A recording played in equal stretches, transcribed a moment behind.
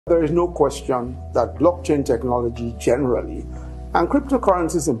There is no question that blockchain technology generally, and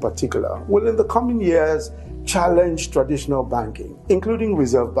cryptocurrencies in particular, will in the coming years challenge traditional banking, including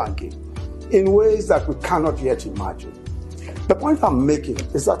reserve banking, in ways that we cannot yet imagine. The point I'm making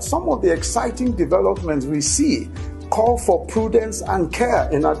is that some of the exciting developments we see call for prudence and care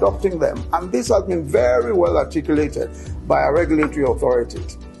in adopting them, and this has been very well articulated by our regulatory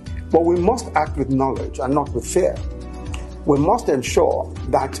authorities. But we must act with knowledge and not with fear. We must ensure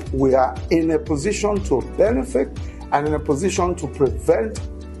that we are in a position to benefit and in a position to prevent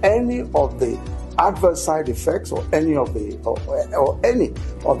any of the adverse side effects or any of the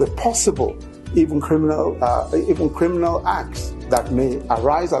possible even criminal acts that may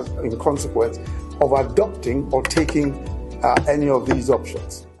arise as in consequence of adopting or taking any of these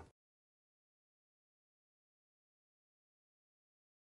options.